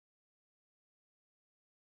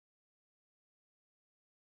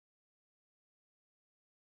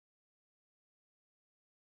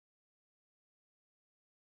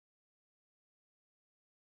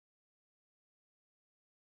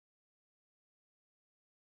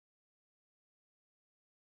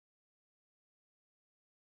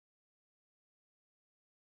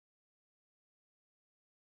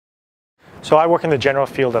So I work in the general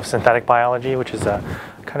field of synthetic biology, which is a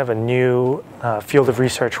kind of a new field of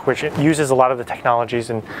research which uses a lot of the technologies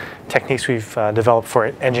and techniques we've developed for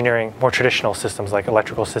engineering more traditional systems like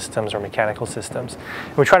electrical systems or mechanical systems.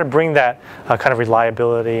 And we try to bring that kind of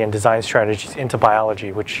reliability and design strategies into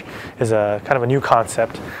biology, which is a kind of a new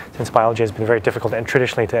concept since biology has been very difficult and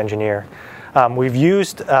traditionally to engineer. We've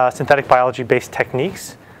used synthetic biology-based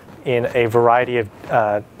techniques in a variety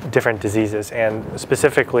of different diseases, and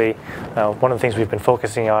specifically one of the things we've been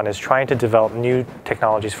focusing on is trying to develop new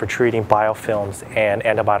technologies for treating biofilms and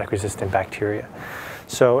antibiotic resistant bacteria.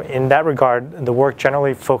 So in that regard, the work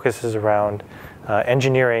generally focuses around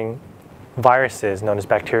engineering viruses known as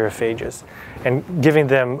bacteriophages and giving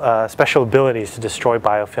them special abilities to destroy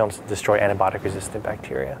biofilms and destroy antibiotic resistant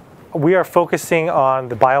bacteria. We are focusing on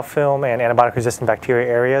the biofilm and antibiotic-resistant bacteria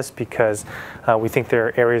areas because we think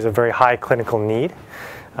they're areas of very high clinical need.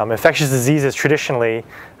 Infectious diseases traditionally,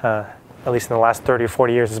 at least in the last 30 or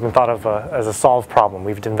 40 years, has been thought of as a solved problem.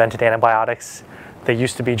 We've invented antibiotics. They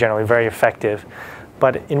used to be generally very effective.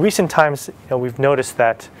 But in recent times, we've noticed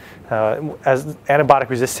that as antibiotic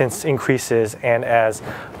resistance increases and as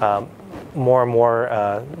more and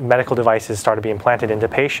more medical devices start to be implanted into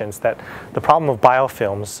patients, that the problem of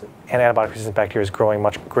biofilms and antibiotic-resistant bacteria is growing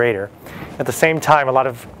much greater. At the same time, a lot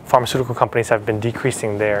of pharmaceutical companies have been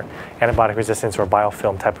decreasing their antibiotic resistance or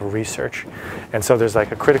biofilm type of research. And so there's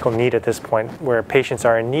like a critical need at this point where patients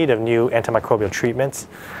are in need of new antimicrobial treatments,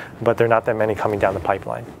 but there are not that many coming down the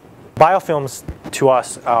pipeline. Biofilms, to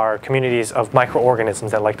us, are communities of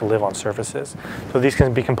microorganisms that like to live on surfaces. So these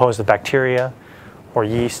can be composed of bacteria, or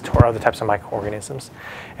yeast, or other types of microorganisms.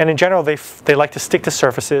 And in general, they like to stick to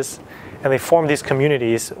surfaces, and they form these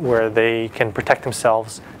communities where they can protect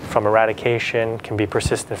themselves from eradication, can be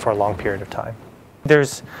persistent for a long period of time.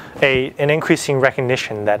 There's an increasing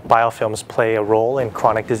recognition that biofilms play a role in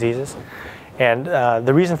chronic diseases. And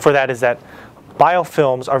the reason for that is that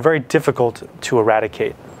biofilms are very difficult to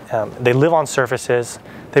eradicate. They live on surfaces,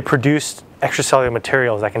 they produce extracellular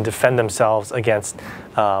materials that can defend themselves against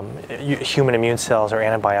human immune cells or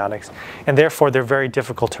antibiotics. And therefore, they're very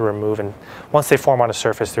difficult to remove. And once they form on a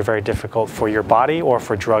surface, they're very difficult for your body or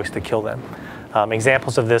for drugs to kill them.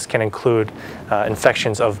 Examples of this can include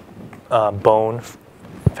infections of bone,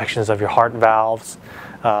 infections of your heart valves,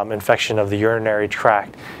 infection of the urinary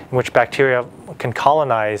tract, in which bacteria can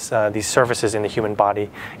colonize these surfaces in the human body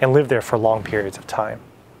and live there for long periods of time.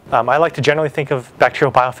 I like to generally think of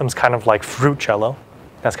bacterial biofilms kind of like fruit jello.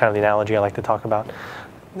 That's kind of the analogy I like to talk about.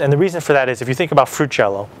 And the reason for that is if you think about fruit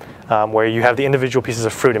jello, where you have the individual pieces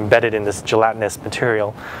of fruit embedded in this gelatinous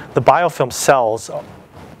material, the biofilm cells,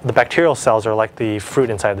 the bacterial cells are like the fruit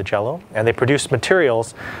inside the jello, and they produce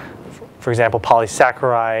materials, for example,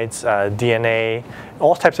 polysaccharides, DNA,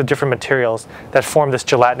 all types of different materials that form this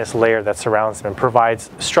gelatinous layer that surrounds them and provides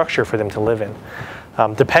structure for them to live in.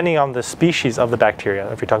 Depending on the species of the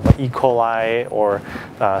bacteria, if you're talking about E. coli or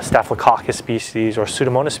Staphylococcus species or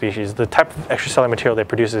Pseudomonas species, the type of extracellular material they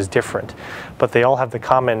produce is different. But they all have the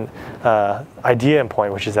common idea and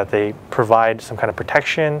point, which is that they provide some kind of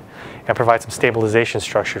protection and provide some stabilization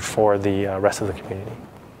structure for the rest of the community.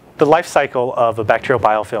 The life cycle of a bacterial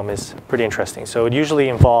biofilm is pretty interesting. So it usually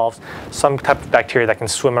involves some type of bacteria that can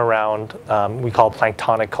swim around, we call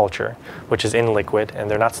planktonic culture, which is in liquid, and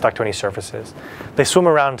they're not stuck to any surfaces. They swim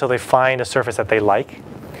around until they find a surface that they like,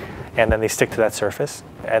 and then they stick to that surface,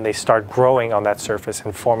 and they start growing on that surface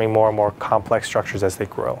and forming more and more complex structures as they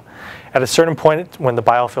grow. At a certain point, when the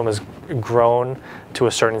biofilm is grown to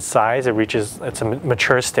a certain size, it's a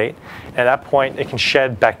mature state. At that point, it can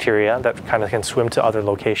shed bacteria that kind of can swim to other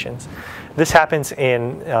locations. This happens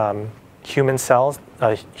in human cells,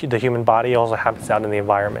 the human body. Also happens out in the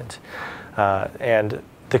environment. And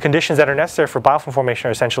the conditions that are necessary for biofilm formation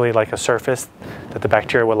are essentially like a surface that the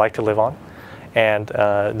bacteria would like to live on. And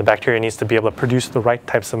the bacteria needs to be able to produce the right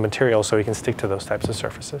types of materials so we can stick to those types of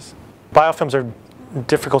surfaces. Biofilms are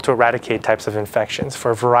difficult to eradicate types of infections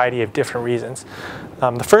for a variety of different reasons.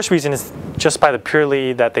 The first reason is just by the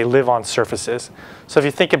purely that they live on surfaces. So if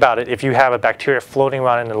you think about it, if you have a bacteria floating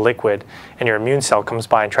around in a liquid and your immune cell comes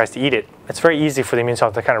by and tries to eat it, it's very easy for the immune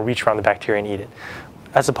cell to kind of reach around the bacteria and eat it.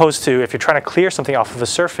 As opposed to if you're trying to clear something off of a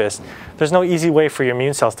surface, there's no easy way for your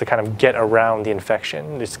immune cells to kind of get around the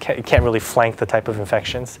infection. You can't really flank the type of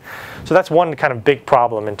infections. So that's one kind of big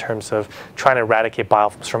problem in terms of trying to eradicate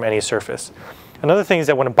biofilms from any surface. Another thing is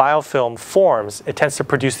that when a biofilm forms, it tends to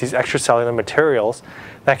produce these extracellular materials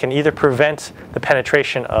that can either prevent the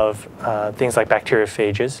penetration of things like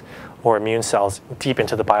bacteriophages or immune cells deep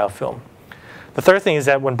into the biofilm. The third thing is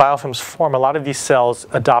that when biofilms form, a lot of these cells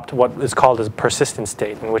adopt what is called a persistent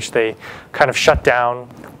state, in which they kind of shut down,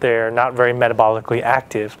 they're not very metabolically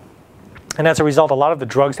active. And as a result, a lot of the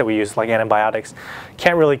drugs that we use, like antibiotics,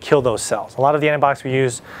 can't really kill those cells. A lot of the antibiotics we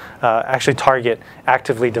use actually target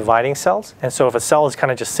actively dividing cells. And so if a cell is kind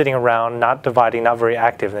of just sitting around, not dividing, not very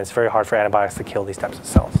active, then it's very hard for antibiotics to kill these types of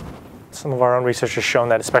cells. Some of our own research has shown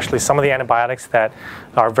that especially some of the antibiotics that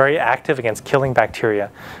are very active against killing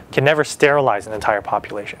bacteria can never sterilize an entire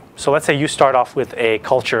population. So let's say you start off with a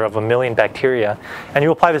culture of 1 million bacteria, and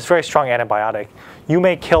you apply this very strong antibiotic. You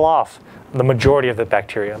may kill off the majority of the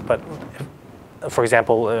bacteria, but for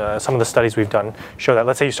example, some of the studies we've done show that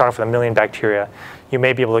let's say you start off with 1 million bacteria, you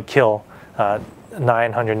may be able to kill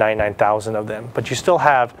 999,000 of them, but you still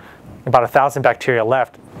have about 1,000 bacteria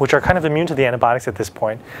left, which are kind of immune to the antibiotics at this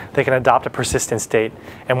point. They can adopt a persistent state,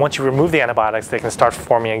 and once you remove the antibiotics, they can start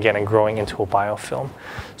forming again and growing into a biofilm.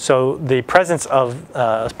 So the presence of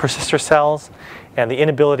persister cells and the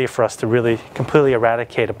inability for us to really completely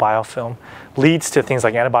eradicate a biofilm leads to things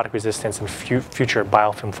like antibiotic resistance and future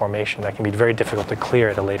biofilm formation that can be very difficult to clear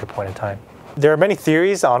at a later point in time. There are many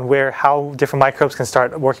theories on how different microbes can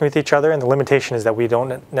start working with each other, and the limitation is that we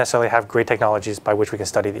don't necessarily have great technologies by which we can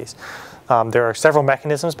study these. There are several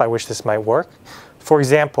mechanisms by which this might work. For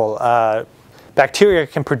example, bacteria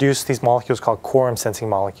can produce these molecules called quorum-sensing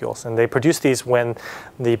molecules, and they produce these when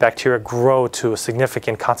the bacteria grow to a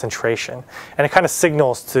significant concentration. And it kind of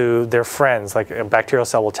signals to their friends, like a bacterial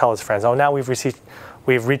cell will tell its friends, oh, now we've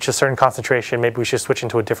reached a certain concentration, maybe we should switch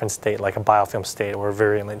into a different state, like a biofilm state or a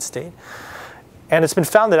virulent state. And it's been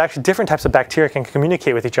found that actually different types of bacteria can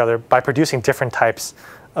communicate with each other by producing different types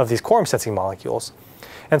of these quorum-sensing molecules.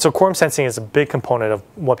 And so quorum sensing is a big component of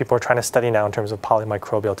what people are trying to study now in terms of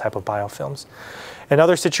polymicrobial type of biofilms. In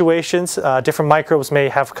other situations, different microbes may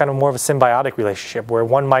have kind of more of a symbiotic relationship where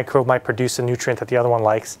one microbe might produce a nutrient that the other one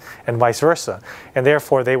likes and vice versa. And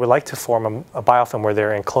therefore, they would like to form a biofilm where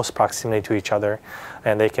they're in close proximity to each other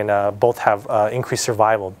and they can both have increased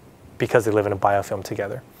survival because they live in a biofilm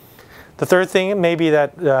together. The third thing may be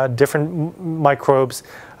that different microbes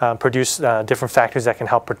produce different factors that can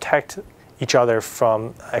help protect each other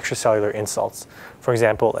from extracellular insults. For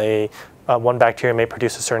example, one bacteria may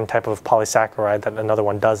produce a certain type of polysaccharide that another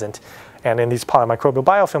one doesn't. And in these polymicrobial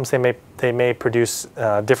biofilms, they may produce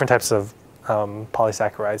different types of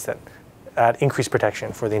polysaccharides that add increased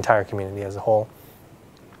protection for the entire community as a whole.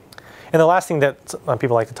 And the last thing that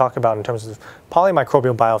people like to talk about in terms of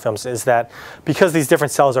polymicrobial biofilms is that because these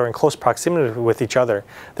different cells are in close proximity with each other,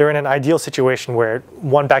 they're in an ideal situation where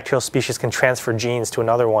one bacterial species can transfer genes to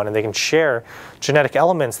another one and they can share genetic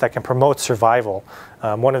elements that can promote survival.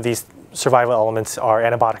 One of these survival elements are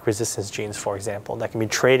antibiotic resistance genes, for example, that can be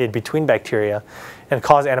traded between bacteria and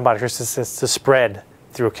cause antibiotic resistance to spread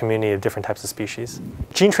through a community of different types of species.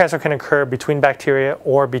 Gene transfer can occur between bacteria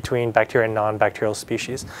or between bacteria and non-bacterial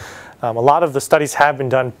species. A lot of the studies have been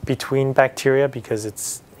done between bacteria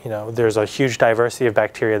because there's a huge diversity of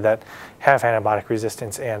bacteria that have antibiotic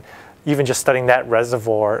resistance, and even just studying that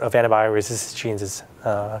reservoir of antibiotic resistance genes is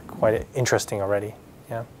quite interesting already.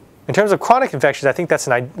 Yeah. In terms of chronic infections, I think that's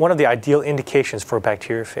one of the ideal indications for a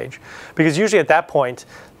bacteriophage, because usually at that point,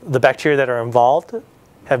 the bacteria that are involved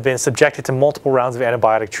have been subjected to multiple rounds of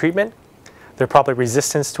antibiotic treatment. They're probably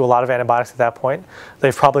resistant to a lot of antibiotics at that point.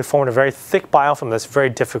 They've probably formed a very thick biofilm that's very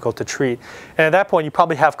difficult to treat. And at that point, you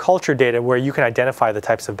probably have culture data where you can identify the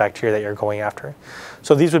types of bacteria that you're going after.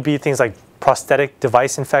 So these would be things like prosthetic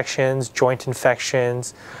device infections, joint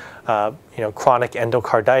infections, chronic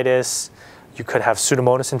endocarditis. You could have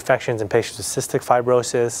Pseudomonas infections in patients with cystic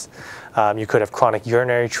fibrosis. You could have chronic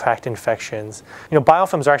urinary tract infections.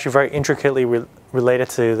 Biofilms are actually very intricately related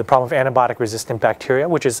to the problem of antibiotic-resistant bacteria,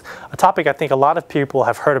 which is a topic I think a lot of people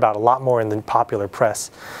have heard about a lot more in the popular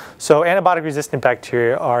press. So antibiotic-resistant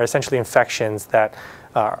bacteria are essentially infections that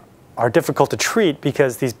are difficult to treat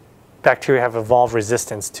because these bacteria have evolved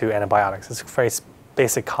resistance to antibiotics. It's a very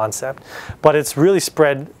basic concept, but it's really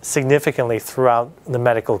spread significantly throughout the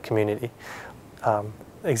medical community.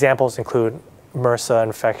 Examples include MRSA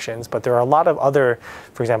infections, but there are a lot of other,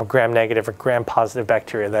 for example, gram-negative or gram-positive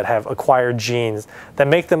bacteria that have acquired genes that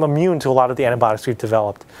make them immune to a lot of the antibiotics we've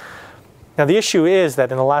developed. Now the issue is that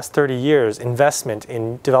in the last 30 years, investment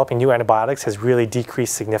in developing new antibiotics has really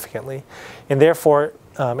decreased significantly, and therefore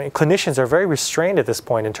clinicians are very restrained at this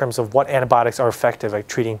point in terms of what antibiotics are effective at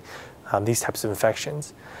treating these types of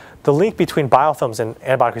infections. The link between biofilms and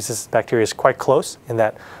antibiotic-resistant bacteria is quite close in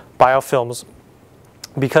that biofilms,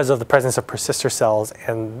 because of the presence of persister cells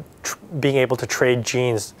and being able to trade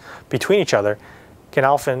genes between each other, can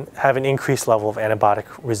often have an increased level of antibiotic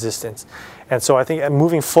resistance. And so I think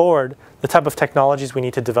moving forward, the type of technologies we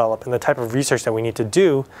need to develop and the type of research that we need to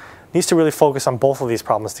do needs to really focus on both of these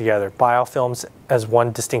problems together. Biofilms as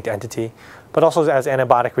one distinct entity, but also as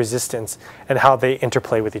antibiotic resistance and how they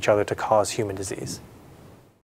interplay with each other to cause human disease.